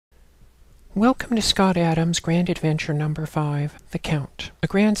Welcome to Scott Adams' Grand Adventure Number 5, The Count, a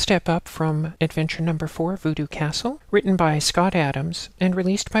grand step up from Adventure Number 4, Voodoo Castle, written by Scott Adams and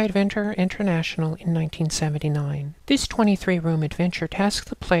released by Adventure International in 1979. This 23-room adventure tasks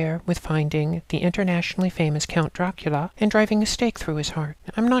the player with finding the internationally famous Count Dracula and driving a stake through his heart.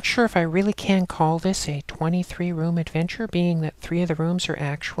 I'm not sure if I really can call this a 23-room adventure, being that 3 of the rooms are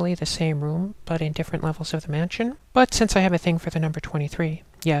actually the same room, but in different levels of the mansion. But since I have a thing for the number 23,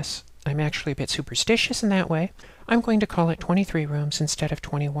 yes, I'm actually a bit superstitious in that way, I'm going to call it 23 rooms instead of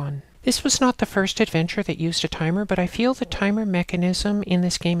 21. This was not the first adventure that used a timer, but I feel the timer mechanism in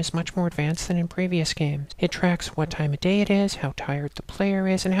this game is much more advanced than in previous games. It tracks what time of day it is, how tired the player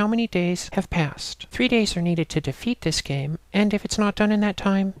is, and how many days have passed. 3 days are needed to defeat this game, and if it's not done in that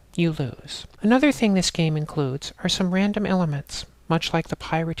time, you lose. Another thing this game includes are some random elements. Much like the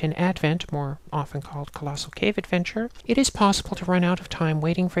Pirate in Advent, more often called Colossal Cave Adventure, it is possible to run out of time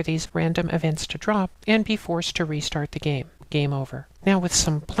waiting for these random events to drop and be forced to restart the game. Game over. Now with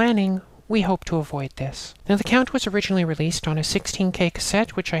some planning, we hope to avoid this. Now the Count was originally released on a 16K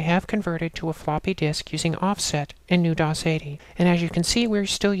cassette, which I have converted to a floppy disk using offset and new DOS 80. And as you can see, we're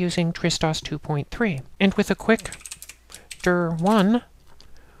still using TRS-DOS 2.3. And with a quick dir1,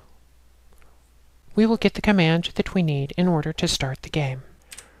 we will get the command that we need in order to start the game.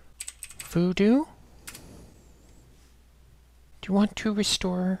 Voodoo? Do you want to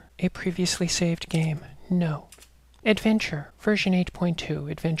restore a previously saved game? No. Adventure, version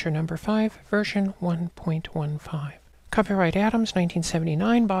 8.2, Adventure number 5, version 1.15. Copyright Adams,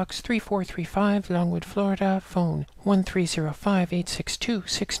 1979, box 3435, Longwood, Florida, phone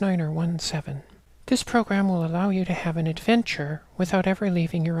 1305-862-6917. This program will allow you to have an adventure without ever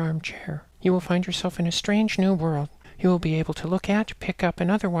leaving your armchair. You will find yourself in a strange new world. You will be able to look at, pick up,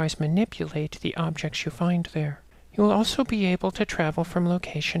 and otherwise manipulate the objects you find there. You will also be able to travel from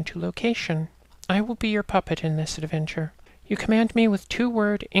location to location. I will be your puppet in this adventure. You command me with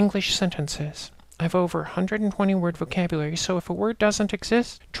 2-word English sentences. I've over 120-word vocabulary, so if a word doesn't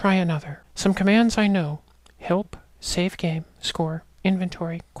exist, try another. Some commands I know: help, save game, score,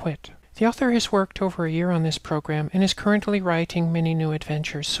 inventory, quit. The author has worked over a year on this program and is currently writing many new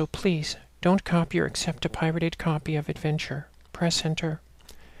adventures, so please don't copy or accept a pirated copy of Adventure. Press Enter.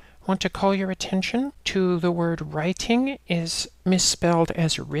 Want to call your attention to the word writing is misspelled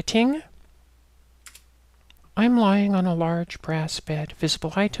as writting. I'm lying on a large brass bed.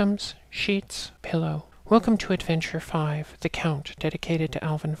 Visible items, sheets, pillow. Welcome to Adventure 5, The Count, dedicated to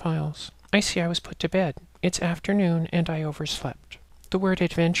Alvin Files. I see I was put to bed. It's afternoon and I overslept. The word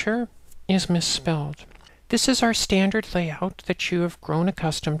adventure is misspelled. This is our standard layout that you have grown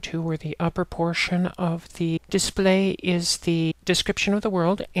accustomed to, where the upper portion of the display is the description of the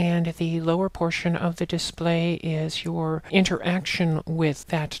world and the lower portion of the display is your interaction with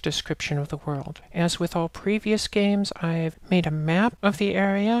that description of the world. As with all previous games, I've made a map of the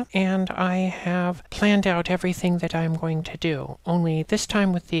area and I have planned out everything that I'm going to do. Only this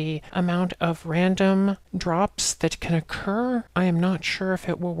time, with the amount of random drops that can occur, I am not sure if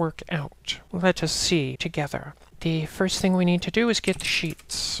it will work out. Let us see together. The first thing we need to do is get the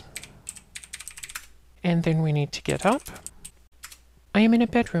sheets. And then we need to get up. I am in a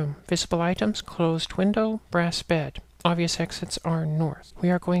bedroom. Visible items, closed window, brass bed. Obvious exits are north.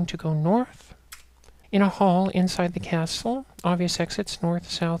 We are going to go north. In a hall inside the castle, obvious exits north,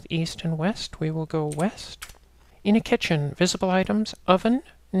 south, east, and west. We will go west. In a kitchen, visible items, oven,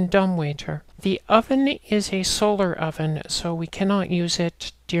 dumbwaiter. The oven is a solar oven, so we cannot use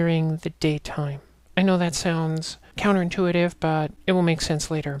it during the daytime. I know that sounds counterintuitive, but it will make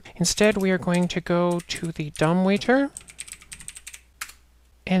sense later. Instead, we are going to go to the dumbwaiter,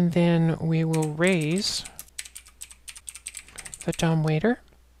 and then we will raise the dumbwaiter.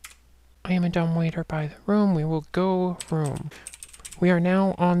 I am a dumbwaiter by the room. We will go room. We are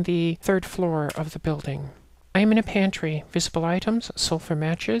now on the 3rd floor of the building. I am in a pantry. Visible items, sulfur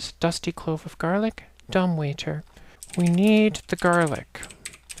matches, dusty clove of garlic, dumbwaiter. We need the garlic.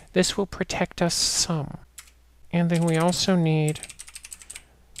 This will protect us some. And then we also need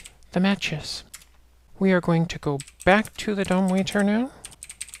the matches. We are going to go back to the dumbwaiter now.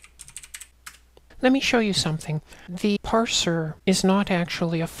 Let me show you something. The parser is not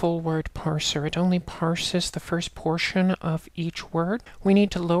actually a full word parser. It only parses the first portion of each word. We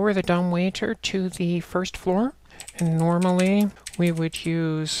need to lower the dumbwaiter to the 1st floor. And normally we would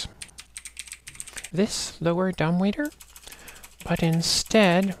use this lower dumbwaiter. But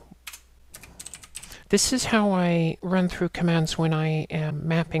instead, this is how I run through commands when I am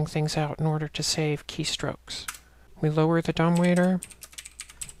mapping things out in order to save keystrokes. We lower the dumbwaiter,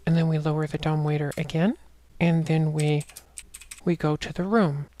 and then we lower the dumbwaiter again, and then we go to the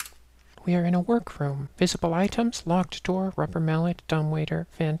room. We are in a workroom. Visible items, locked door, rubber mallet, dumbwaiter,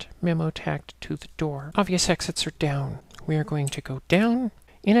 vent, memo tacked to the door. Obvious exits are down. We are going to go down.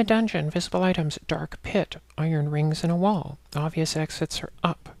 In a dungeon, visible items, dark pit, iron rings in a wall. Obvious exits are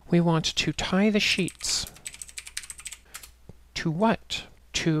up. We want to tie the sheets. To what?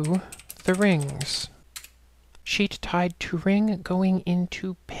 To the rings. Sheet tied to ring going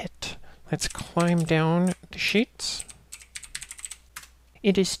into pit. Let's climb down the sheets.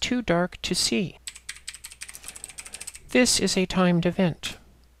 It is too dark to see. This is a timed event.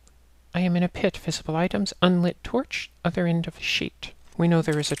 I am in a pit. Visible items, unlit torch, other end of the sheet. We know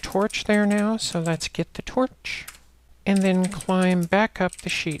there is a torch there now, so let's get the torch. And then climb back up the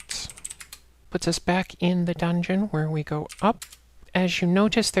sheets. Puts us back in the dungeon where we go up. As you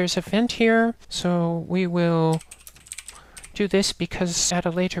notice, there's a vent here, so we will do this because at a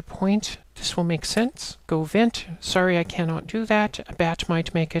later point this will make sense. Go vent. Sorry, I cannot do that. A bat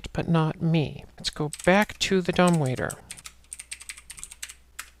might make it, but not me. Let's go back to the dumbwaiter.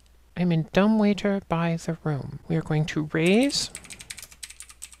 I'm in dumbwaiter by the room. We are going to raise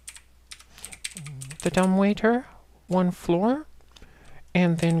the dumbwaiter one floor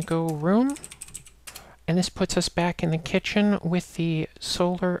and then go room. And this puts us back in the kitchen with the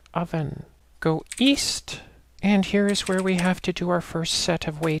solar oven. Go east. And here is where we have to do our first set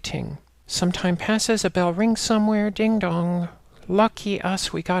of waiting. Some time passes, a bell rings somewhere, ding dong. Lucky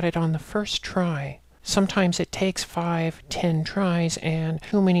us, we got it on the first try. Sometimes it takes 5, 10 tries, and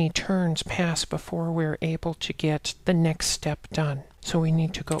too many turns pass before we're able to get the next step done. So we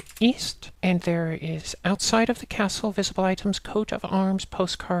need to go east, and there is outside of the castle, visible items, coat of arms,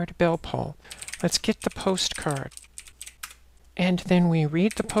 postcard, bell pull. Let's get the postcard. And then we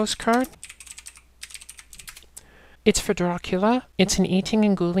read the postcard. It's for Dracula. It's an eating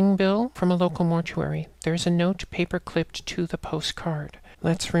and ghouling bill from a local mortuary. There's a note paper clipped to the postcard.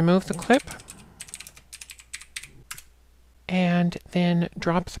 Let's remove the clip. And then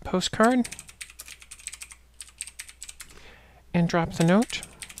drop the postcard. And drop the note.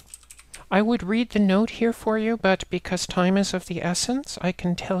 I would read the note here for you, but because time is of the essence, I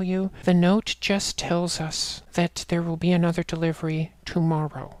can tell you the note just tells us that there will be another delivery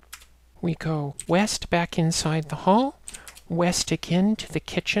tomorrow. We go west back inside the hall, west again to the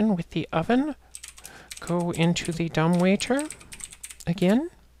kitchen with the oven, go into the dumbwaiter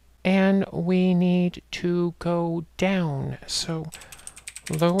again, and we need to go down. So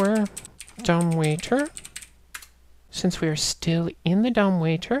lower dumbwaiter. Since we are still in the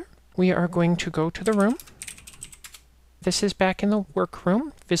dumbwaiter, we are going to go to the room. This is back in the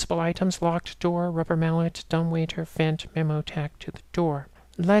workroom. Visible items, locked door, rubber mallet, dumbwaiter, vent, memo tack to the door.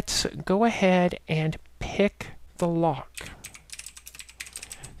 Let's go ahead and pick the lock.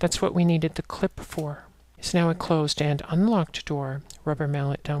 That's what we needed the clip for. It's now a closed and unlocked door. Rubber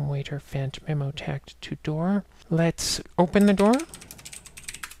mallet, dumbwaiter, vent, memo tacked to door. Let's open the door.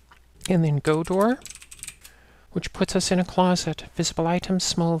 And then go door, which puts us in a closet. Visible items,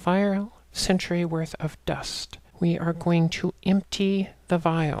 small vial, century worth of dust. We are going to empty the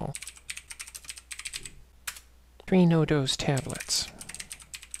vial. 3 no-dose tablets.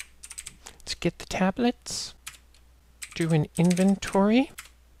 Let's get the tablets. Do an inventory.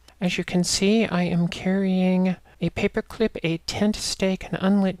 As you can see, I am carrying a paperclip, a tent stake, an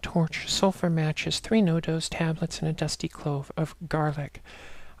unlit torch, sulfur matches, 3 no-dose tablets, and a dusty clove of garlic.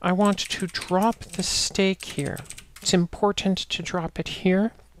 I want to drop the stake here. It's important to drop it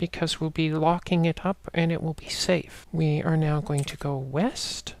here because we'll be locking it up and it will be safe. We are now going to go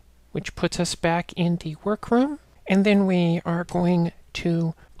west, which puts us back in the workroom. And then we are going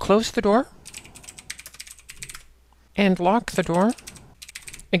to close the door and lock the door,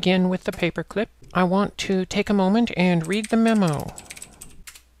 again with the paperclip. I want to take a moment and read the memo.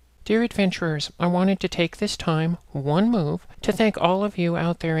 Dear adventurers, I wanted to take this time, one move, to thank all of you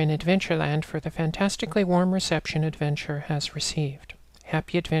out there in Adventureland for the fantastically warm reception Adventure has received.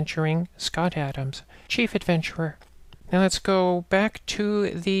 Happy adventuring, Scott Adams, Chief Adventurer. Now let's go back to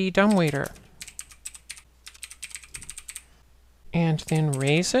the dumbwaiter. And then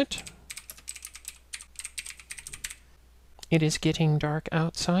raise it. It is getting dark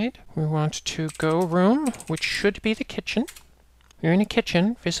outside. We want to go room, which should be the kitchen. We're in a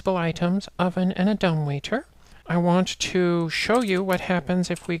kitchen, visible items, oven, and a dumbwaiter. I want to show you what happens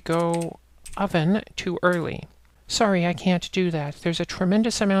if we go oven too early. Sorry, I can't do that. There's a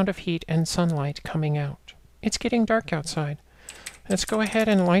tremendous amount of heat and sunlight coming out. It's getting dark outside. Let's go ahead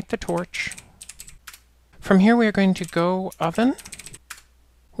and light the torch. From here we are going to go oven.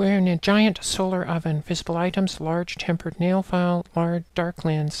 We're in a giant solar oven. Visible items, large tempered nail file, large dark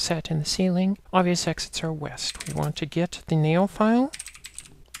lens set in the ceiling. Obvious exits are west. We want to get the nail file.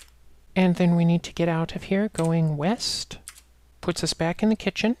 And then we need to get out of here going west. Puts us back in the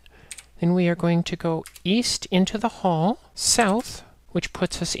kitchen. Then we are going to go east into the hall, south, which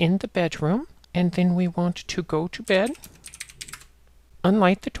puts us in the bedroom. And then we want to go to bed.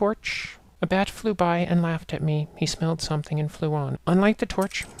 Unlight the torch. A bat flew by and laughed at me. He smelled something and flew on. Unlight the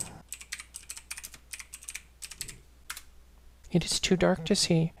torch. It is too dark to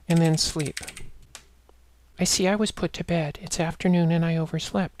see. And then sleep. I see I was put to bed. It's afternoon and I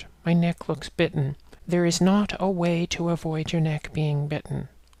overslept. My neck looks bitten. There is not a way to avoid your neck being bitten.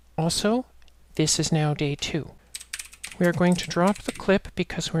 Also, this is now day 2. We are going to drop the clip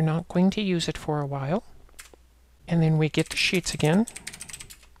because we're not going to use it for a while. And then we get the sheets again.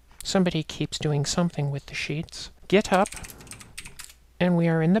 Somebody keeps doing something with the sheets. Get up. And we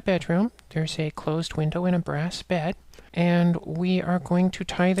are in the bedroom. There's a closed window and a brass bed. And we are going to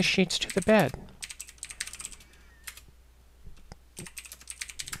tie the sheets to the bed.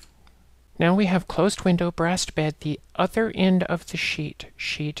 Now we have closed window, brass bed, the other end of the sheet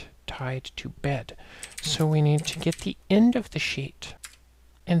tied to bed. So we need to get the end of the sheet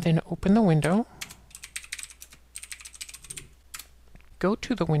and then open the window. Go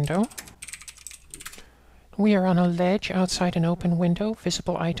to the window. We are on a ledge outside an open window,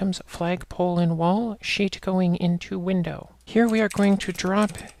 visible items, flag, pole, and wall, sheet going into window. Here we are going to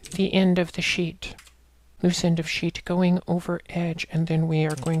drop the end of the sheet. Loose end of sheet going over edge, and then we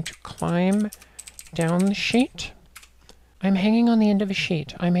are going to climb down the sheet. I'm hanging on the end of a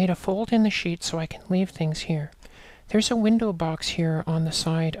sheet. I made a fold in the sheet so I can leave things here. There's a window box here on the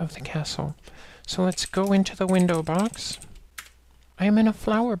side of the castle. So let's go into the window box. I am in a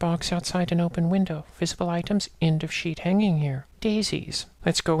flower box outside an open window. Visible items, end of sheet hanging here. Daisies.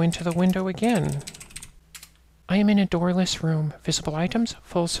 Let's go into the window again. I am in a doorless room. Visible items,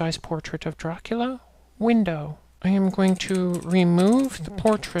 full-size portrait of Dracula. Window. I am going to remove the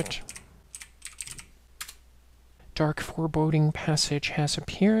portrait. Dark foreboding passage has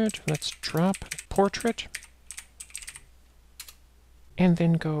appeared. Let's drop portrait. And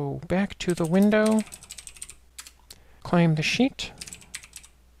then go back to the window. Climb the sheet.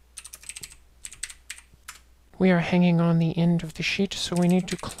 We are hanging on the end of the sheet, so we need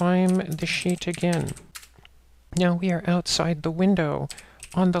to climb the sheet again. Now we are outside the window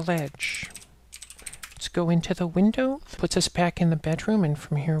on the ledge. Let's go into the window, puts us back in the bedroom, and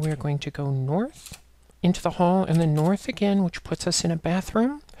from here we are going to go north, into the hall, and then north again, which puts us in a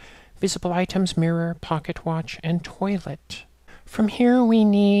bathroom. Visible items, mirror, pocket watch, and toilet. From here we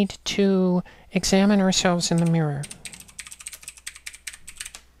need to examine ourselves in the mirror.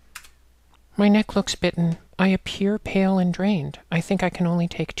 My neck looks bitten. I appear pale and drained. I think I can only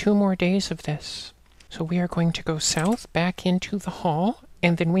take 2 more days of this. So we are going to go south, back into the hall,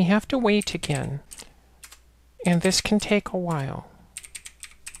 and then we have to wait again. And this can take a while.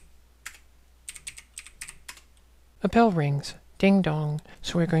 A bell rings. Ding dong.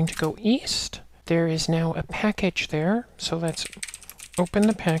 So we're going to go east. There is now a package there. So let's open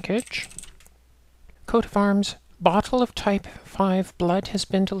the package. Coat of arms. Bottle of type 5 blood has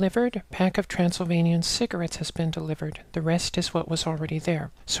been delivered. Pack of Transylvanian cigarettes has been delivered. The rest is what was already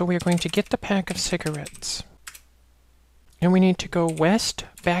there. So we're going to get the pack of cigarettes. And we need to go west,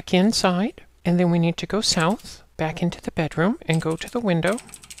 back inside. And then we need to go south, back into the bedroom, and go to the window,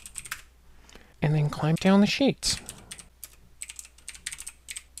 and then climb down the sheets.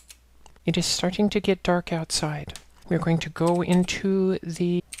 It is starting to get dark outside. We're going to go into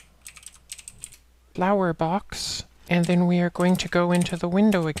the flower box, and then we are going to go into the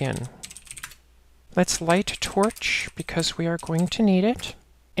window again. Let's light a torch, because we are going to need it.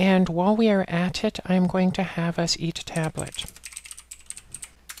 And while we are at it, I'm going to have us eat a tablet.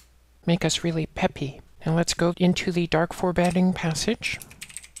 Make us really peppy. Now let's go into the dark foreboding passage.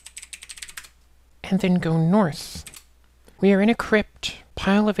 And then go north. We are in a crypt.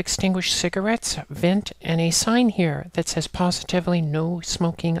 Pile of extinguished cigarettes, vent, and a sign here that says positively no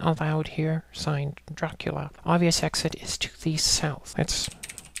smoking allowed here. Signed, Dracula. Obvious exit is to the south. Let's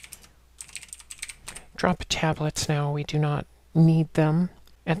drop tablets now. We do not need them.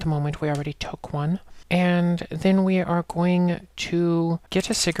 At the moment, we already took one. And then we are going to get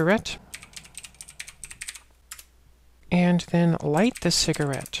a cigarette. And then light the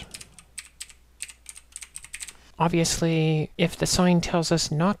cigarette. Obviously, if the sign tells us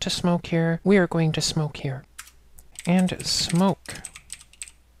not to smoke here, we are going to smoke here. And smoke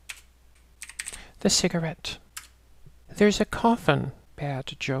the cigarette. There's a coffin,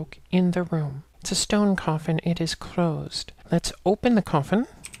 bad joke, in the room. It's a stone coffin. It is closed. Let's open the coffin.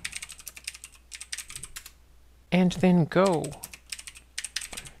 And then go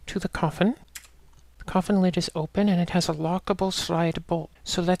to the coffin. The coffin lid is open and it has a lockable slide bolt.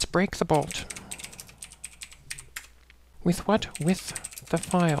 So let's break the bolt. With what? With the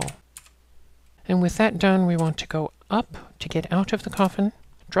file. And with that done, we want to go up to get out of the coffin,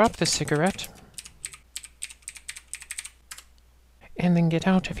 drop the cigarette, and then get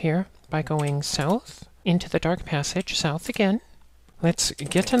out of here by going south into the dark passage, south again. Let's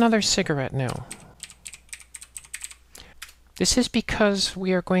get another cigarette now. This is because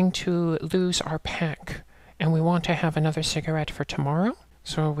we are going to lose our pack, and we want to have another cigarette for tomorrow.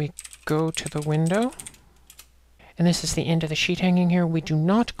 So we go to the window, and this is the end of the sheet hanging here. We do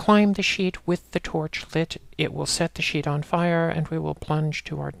not climb the sheet with the torch lit. It will set the sheet on fire, and we will plunge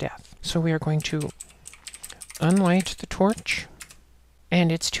to our death. So we are going to unlight the torch,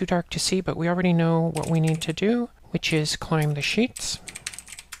 and it's too dark to see, but we already know what we need to do, which is climb the sheets,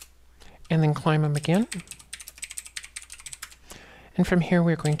 and then climb them again. And from here,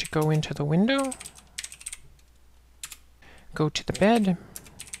 we're going to go into the window, go to the bed,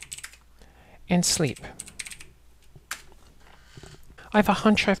 and sleep. I have a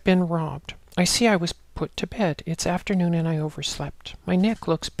hunch I've been robbed. I see I was put to bed. It's afternoon and I overslept. My neck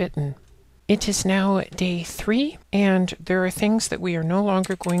looks bitten. It is now day 3, and there are things that we are no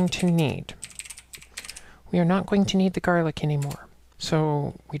longer going to need. We are not going to need the garlic anymore.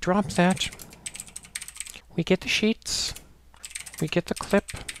 So we drop that. We get the sheets. We get the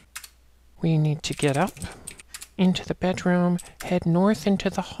clip. We need to get up into the bedroom, head north into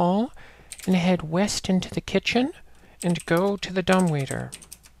the hall, and head west into the kitchen, and go to the dumbwaiter.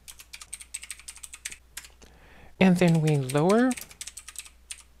 And then we lower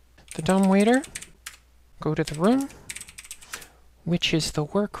the dumbwaiter, go to the room, which is the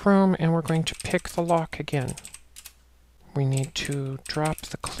workroom, and we're going to pick the lock again. We need to drop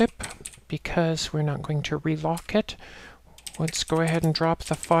the clip because we're not going to relock it. Let's go ahead and drop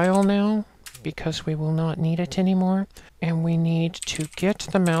the file now because we will not need it anymore. And we need to get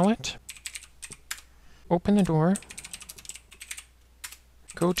the mallet, open the door,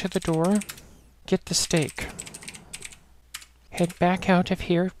 go to the door, get the stake. Head back out of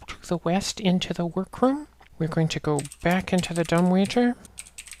here to the west into the workroom. We're going to go back into the dumbwaiter.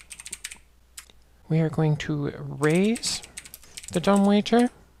 We are going to raise the dumbwaiter.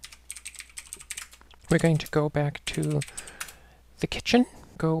 We're going to go back to the kitchen,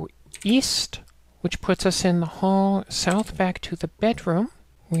 go east, which puts us in the hall, south back to the bedroom.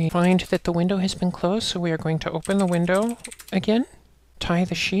 We find that the window has been closed, so we are going to open the window again, tie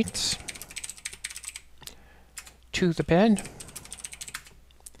the sheets to the bed.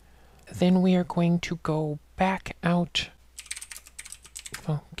 Then we are going to go back out,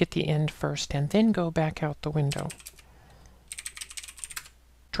 well, get the end first, and then go back out the window.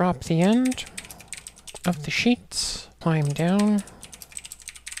 Drop the end of the sheets, climb down,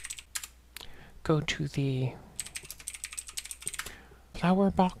 go to the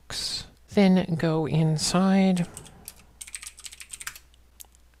flower box, then go inside.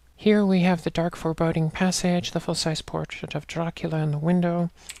 Here we have the dark foreboding passage, the full-size portrait of Dracula in the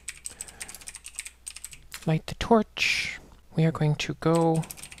window. Light the torch. We are going to go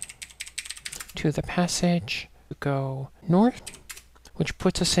to the passage, go north, which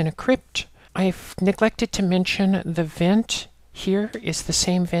puts us in a crypt. I've neglected to mention the vent here is the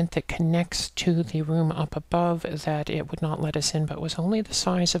same vent that connects to the room up above that it would not let us in, but was only the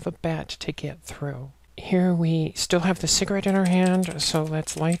size of a bat to get through. Here we still have the cigarette in our hand, so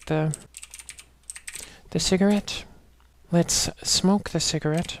let's light the cigarette. Let's smoke the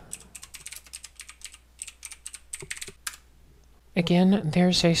cigarette. Again,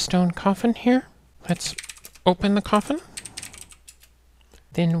 there's a stone coffin here. Let's open the coffin.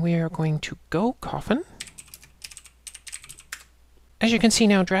 Then we are going to go coffin. As you can see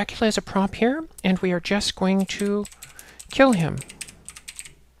now, Dracula is a prop here, and we are just going to kill him.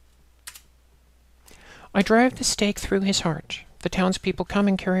 I drive the stake through his heart. The townspeople come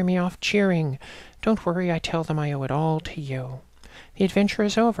and carry me off cheering. Don't worry, I tell them I owe it all to you. The adventure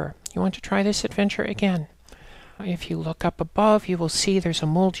is over. You want to try this adventure again? If you look up above, you will see there's a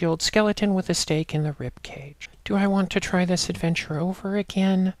moldy old skeleton with a stake in the rib cage. Do I want to try this adventure over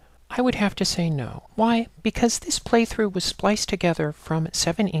again? I would have to say no. Why? Because this playthrough was spliced together from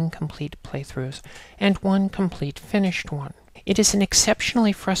 7 incomplete playthroughs and 1 complete finished one. It is an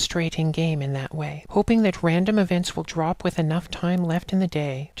exceptionally frustrating game in that way, hoping that random events will drop with enough time left in the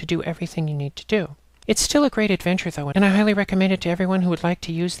day to do everything you need to do. It's still a great adventure though, and I highly recommend it to everyone who would like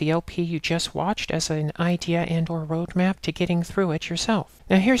to use the LP you just watched as an idea and/or roadmap to getting through it yourself.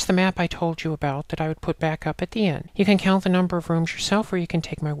 Now here's the map I told you about that I would put back up at the end. You can count the number of rooms yourself, or you can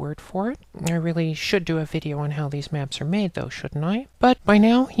take my word for it. I really should do a video on how these maps are made though, shouldn't I? But by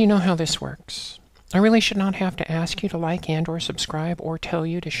now, you know how this works. I really should not have to ask you to like and or subscribe or tell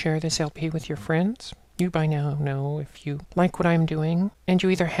you to share this LP with your friends. You by now know if you like what I'm doing, and you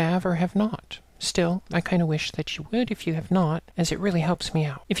either have or have not. Still, I kind of wish that you would if you have not, as it really helps me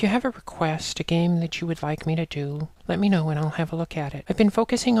out. If you have a request, a game that you would like me to do, let me know and I'll have a look at it. I've been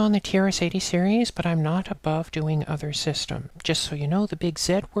focusing on the TRS-80 series, but I'm not above doing other systems. Just so you know, the big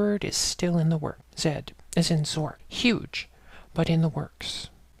Z word is still in the works. Z, as in Zork. Huge, but in the works.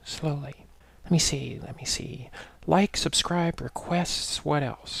 Slowly. Let me see. Like, subscribe, requests, what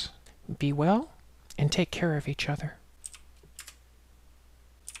else? Be well, and take care of each other.